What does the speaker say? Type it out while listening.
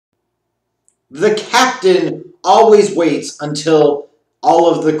The captain always waits until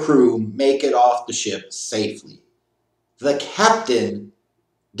all of the crew make it off the ship safely. The captain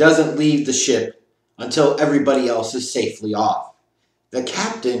doesn't leave the ship until everybody else is safely off. The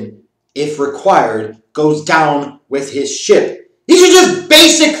captain, if required, goes down with his ship. These are just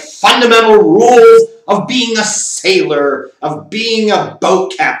basic fundamental rules of being a sailor, of being a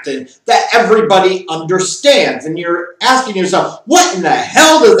boat captain, that everybody understands. And you're asking yourself, what in the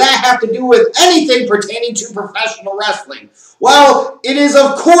hell does that have to do with anything pertaining to professional wrestling? Well, it is,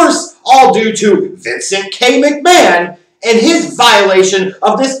 of course, all due to Vincent K. McMahon and his violation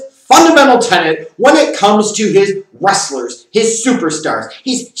of this fundamental tenet when it comes to his wrestlers, his superstars,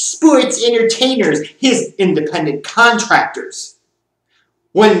 his sports entertainers, his independent contractors.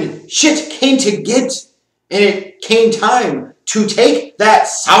 When shit came to get, and it came time to take that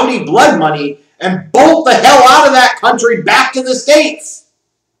Saudi blood money and bolt the hell out of that country back to the States,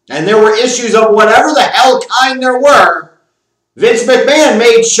 and there were issues of whatever the hell kind there were, Vince McMahon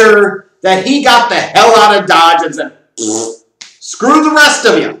made sure that he got the hell out of Dodge and said, screw the rest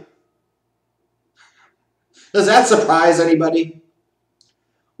of you. Does that surprise anybody?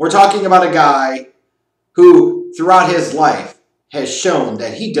 We're talking about a guy who, throughout his life, has shown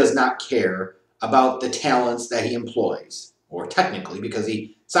that he does not care about the talents that he employs. Or technically, because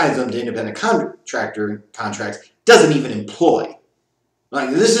he signs them to independent contracts, doesn't even employ. Like,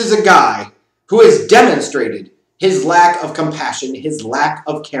 this is a guy who has demonstrated his lack of compassion, his lack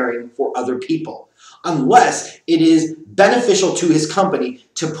of caring for other people, unless it is beneficial to his company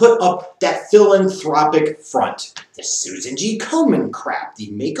to put up that philanthropic front. The Susan G. Komen crap, the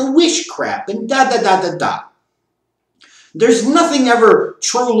Make-A-Wish crap, and da-da-da-da-da. There's nothing ever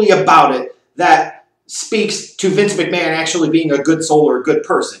truly about it that speaks to Vince McMahon actually being a good soul or a good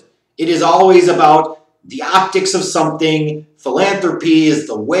person. It is always about the optics of something. Philanthropy is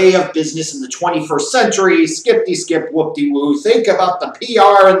the way of business in the 21st century. Skip-de-skip, whoop-de-woo. Think about the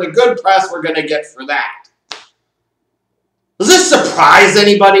PR and the good press we're going to get for that. Does this surprise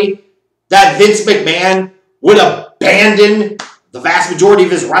anybody that Vince McMahon would abandon the vast majority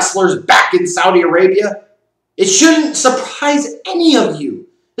of his wrestlers back in Saudi Arabia? It shouldn't surprise any of you.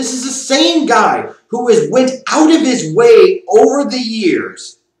 This is the same guy who has went out of his way over the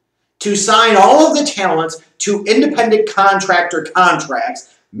years to sign all of the talents to independent contractor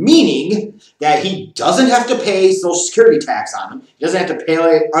contracts, meaning that he doesn't have to pay Social Security tax on them. He doesn't have to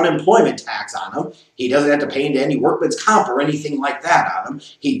pay unemployment tax on them. He doesn't have to pay into any workman's comp or anything like that on them.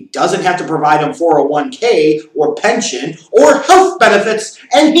 He doesn't have to provide them 401k or pension or health benefits,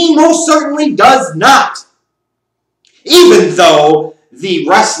 and he most certainly does not. Even though the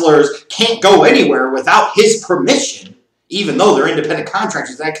wrestlers can't go anywhere without his permission, even though they're independent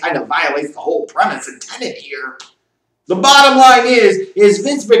contractors, that kind of violates the whole premise and tenet here. The bottom line is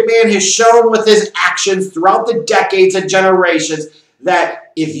Vince McMahon has shown with his actions throughout the decades and generations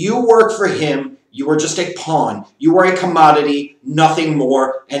that if you work for him, you are just a pawn. You are a commodity, nothing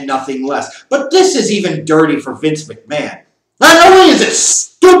more and nothing less. But this is even dirty for Vince McMahon. Not only is it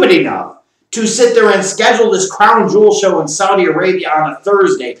stupid enough to sit there and schedule this crown jewel show in Saudi Arabia on a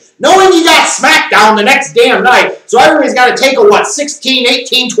Thursday, knowing you got SmackDown the next damn night, so everybody's got to take a, 16,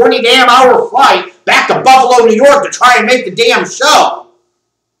 18, 20 damn hour flight back to Buffalo, New York to try and make the damn show.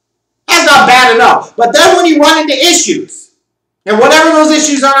 That's not bad enough. But then when you run into issues, and whatever those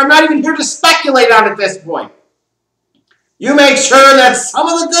issues are, I'm not even here to speculate on at this point. You make sure that some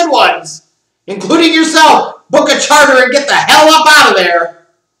of the good ones, including yourself, book a charter and get the hell up out of there.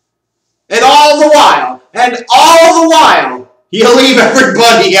 And all the while, you leave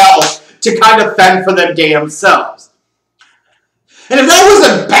everybody else to kind of fend for them damn selves. And if that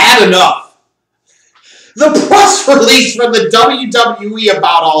wasn't bad enough, the press release from the WWE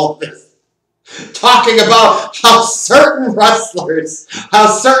about all of this, talking about how certain wrestlers, how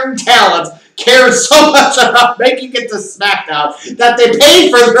certain talents care so much about making it to SmackDown that they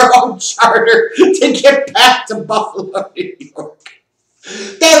pay for their own charter to get back to Buffalo, New York.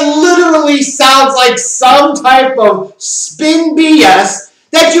 That literally sounds like some type of spin BS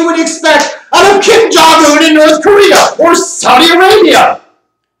that you would expect out of Kim Jong-un in North Korea or Saudi Arabia.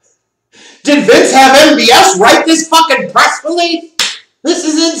 Did Vince have MBS write this fucking press release? This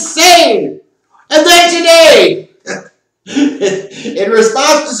is insane. And then today, in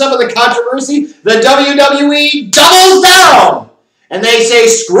response to some of the controversy, the WWE doubles down. And they say,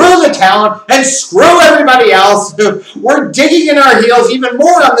 screw the talent and screw everybody else. We're digging in our heels even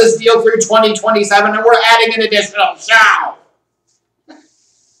more on this deal through 2027, and we're adding an additional show.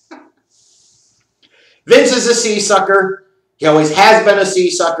 Vince is a sea-sucker. He always has been a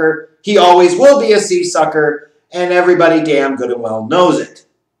sea-sucker. He always will be a sea-sucker. And everybody damn good and well knows it.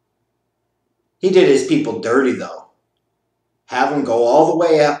 He did his people dirty, though. Have them go all the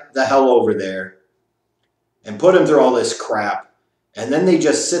way up the hell over there and put them through all this crap. And then they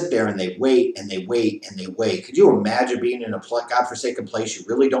just sit there and they wait and they wait and they wait. Could you imagine being in a godforsaken place you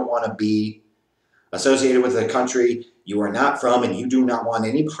really don't want to be, associated with a country you are not from and you do not want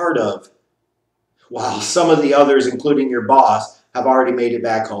any part of, while some of the others, including your boss, have already made it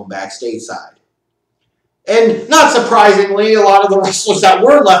back home, back stateside? And not surprisingly, a lot of the wrestlers that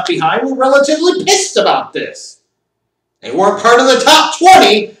were left behind were relatively pissed about this. They weren't part of the top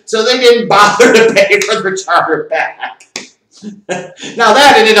 20, so they didn't bother to pay for their charter back. Now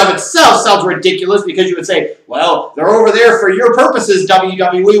that in and of itself sounds ridiculous, because you would say, well, they're over there for your purposes,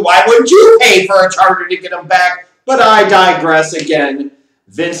 WWE. Why wouldn't you pay for a charter to get them back? But I digress again.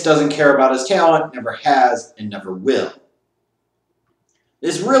 Vince doesn't care about his talent, never has, and never will.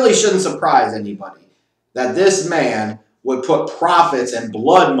 This really shouldn't surprise anybody, that this man would put profits and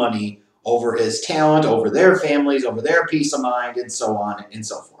blood money over his talent, over their families, over their peace of mind, and so on and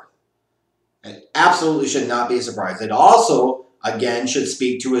so forth. It absolutely should not be a surprise. It also, again, should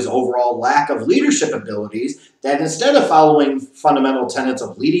speak to his overall lack of leadership abilities, that instead of following fundamental tenets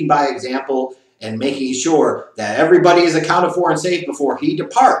of leading by example and making sure that everybody is accounted for and safe before he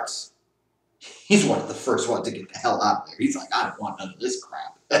departs, he's one of the first ones to get the hell out of there. He's like, I don't want none of this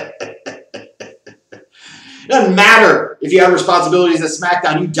crap. It doesn't matter if you have responsibilities at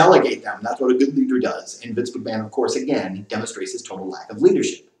SmackDown, you delegate them. That's what a good leader does. And Vince McMahon, of course, again, demonstrates his total lack of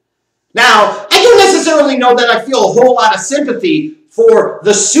leadership. Now, I don't necessarily know that I feel a whole lot of sympathy for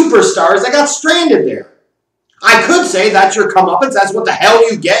the superstars that got stranded there. I could say that's your comeuppance. That's what the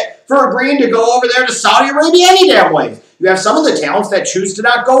hell you get for agreeing to go over there to Saudi Arabia any damn way. You have some of the talents that choose to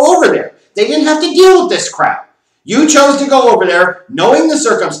not go over there. They didn't have to deal with this crap. You chose to go over there, knowing the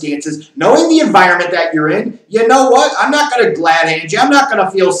circumstances, knowing the environment that you're in. You know what? I'm not going to glad hand you. I'm not going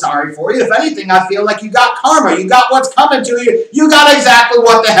to feel sorry for you. If anything, I feel like you got karma. You got what's coming to you. You got exactly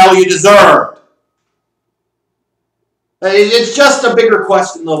what the hell you deserved. It's just a bigger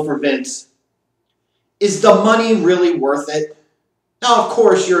question, though, for Vince. Is the money really worth it? Now, of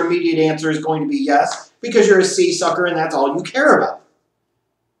course, your immediate answer is going to be yes, because you're a sea-sucker and that's all you care about.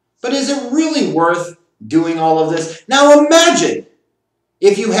 But is it really worth doing all of this? Now imagine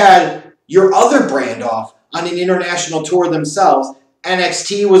if you had your other brand off on an international tour themselves,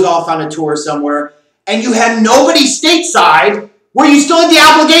 NXT was off on a tour somewhere, and you had nobody stateside, where you still had the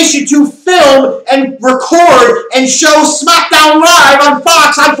obligation to film and record and show SmackDown Live on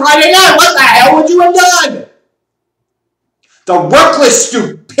Fox on Friday night. What the hell would you have done? The reckless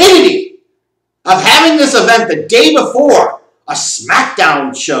stupidity of having this event the day before a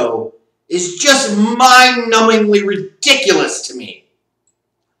SmackDown show is just mind-numbingly ridiculous to me.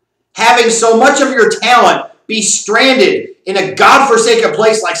 Having so much of your talent be stranded in a godforsaken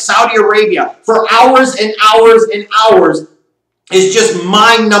place like Saudi Arabia for hours and hours and hours is just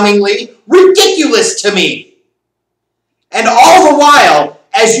mind-numbingly ridiculous to me. And all the while,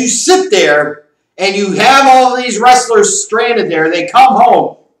 as you sit there and you have all these wrestlers stranded there, they come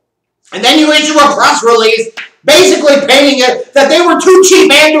home, and then you issue a press release basically painting it that they were too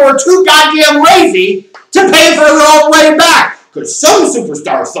cheap and or too goddamn lazy to pay for their own way back. Because some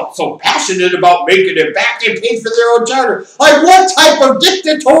superstars felt so passionate about making it back, they paid for their own charter. Like, what type of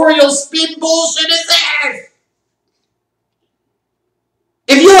dictatorial spin bullshit is this?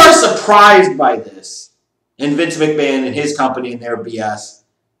 If you are surprised by this, and Vince McMahon and his company and their BS,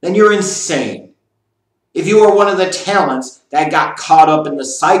 then you're insane. If you are one of the talents that got caught up in the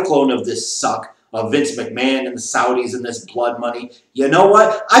cyclone of this suck, of Vince McMahon and the Saudis and this blood money, you know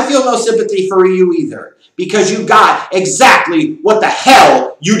what? I feel no sympathy for you either, because you got exactly what the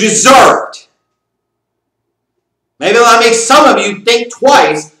hell you deserved. Maybe that'll make some of you think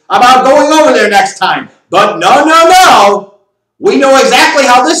twice about going over there next time. But no. We know exactly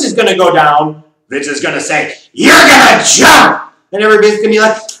how this is going to go down. Vince is going to say, you're going to jump! And everybody's going to be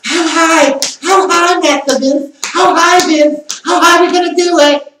like, how high? How high, Master Vince? How high, Vince? How high are we going to do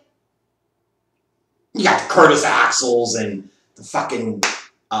it? You got Curtis Axels and the fucking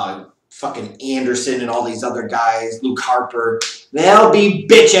Anderson and all these other guys, Luke Harper. They'll be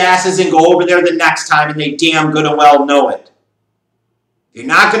bitch asses and go over there the next time, and they damn good and well know it. If you're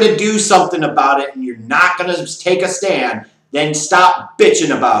not going to do something about it and you're not going to take a stand, then stop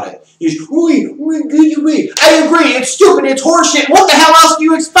bitching about it. I agree, it's stupid, it's horseshit. What the hell else do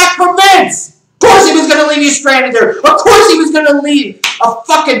you expect from Vince? Of course he was going to leave you stranded there. Of course he was going to leave a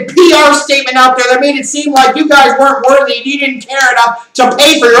fucking PR statement out there that made it seem like you guys weren't worthy and you didn't care enough to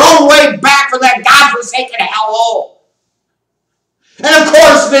pay for your own way back from that godforsaken hellhole. And of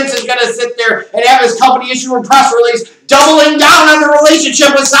course Vince is going to sit there and have his company issue a press release doubling down on the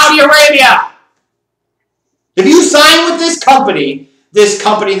relationship with Saudi Arabia. If you sign with this company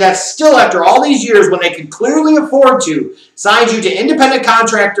that's still, after all these years, when they can clearly afford to, signs you to independent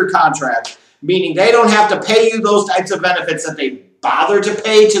contractor contract, meaning they don't have to pay you those types of benefits that they bother to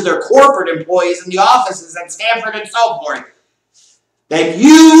pay to their corporate employees in the offices at Stanford and so forth, then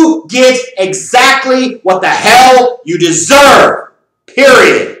you get exactly what the hell you deserve.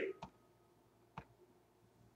 Period.